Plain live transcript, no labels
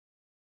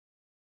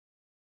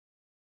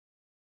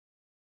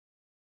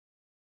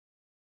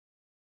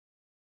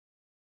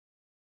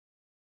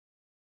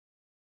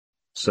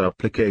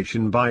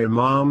Supplication by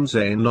Imam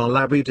Zain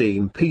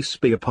al-Abidin, peace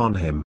be upon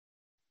him.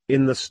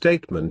 In the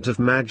statement of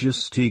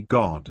Majesty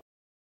God.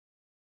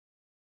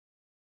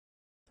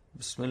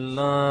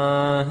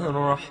 Bismillah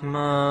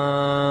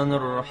ar-Rahman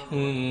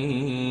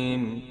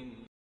ar-Rahim.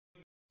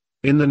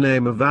 In the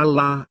name of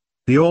Allah,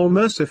 the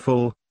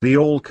All-Merciful, the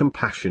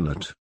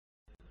All-Compassionate.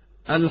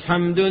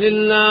 الحمد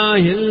لله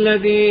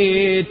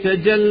الذي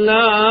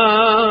تجلى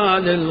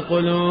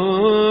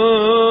للقلوب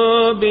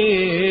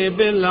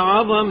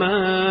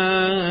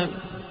بالعظمة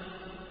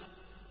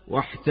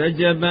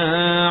واحتجب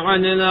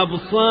عن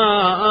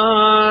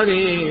الأبصار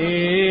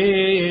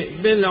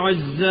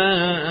بالعزة.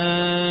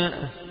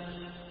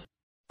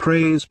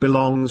 Praise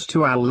belongs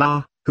to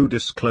Allah, who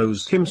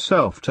disclosed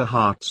himself to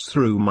hearts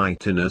through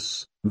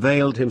mightiness,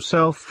 veiled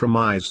himself from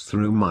eyes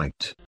through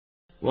might.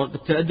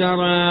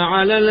 واقتدر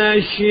على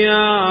الأشياء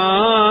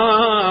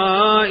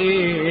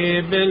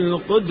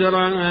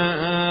بالقدرة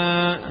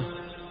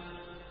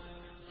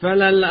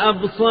فلا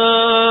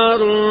الأبصار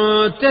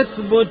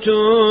تثبت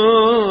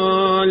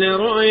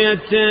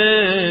لرؤيته.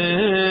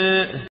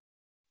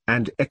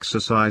 And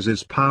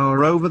exercises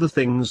power over the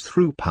things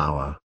through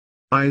power.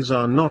 Eyes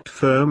are not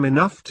firm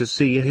enough to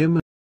see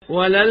him.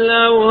 ولا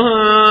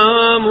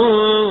الأوهام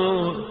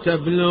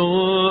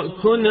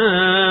تبلغ كنى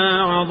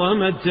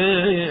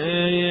عظمته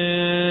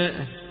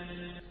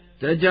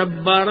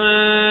تجبر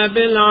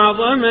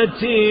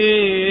بالعظمة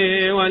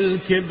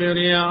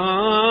والكبرياء.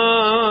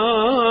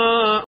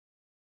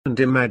 And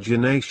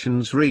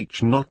imaginations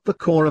reach not the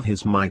core of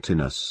his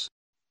mightiness.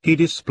 He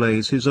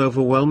displays his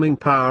overwhelming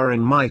power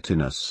in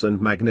mightiness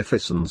and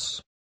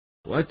magnificence.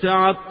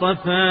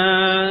 وتعطف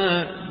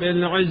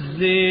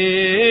بالعز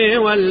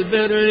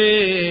والبر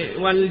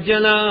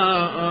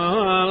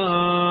والجلال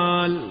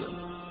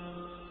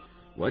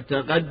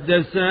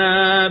وتقدس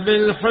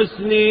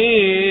بالحسن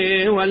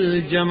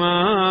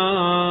والجمال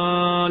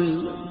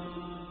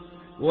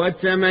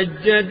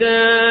وتمجد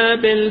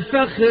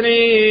بالفخر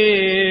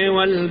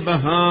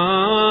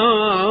والبهاء.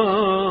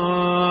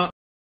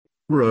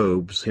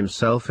 Robes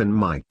himself in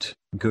might,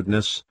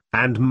 goodness,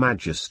 and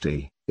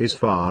majesty, is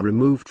far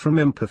removed from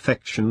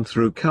imperfection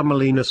through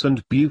comeliness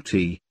and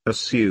beauty,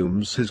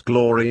 assumes his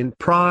glory in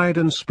pride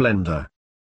and splendor,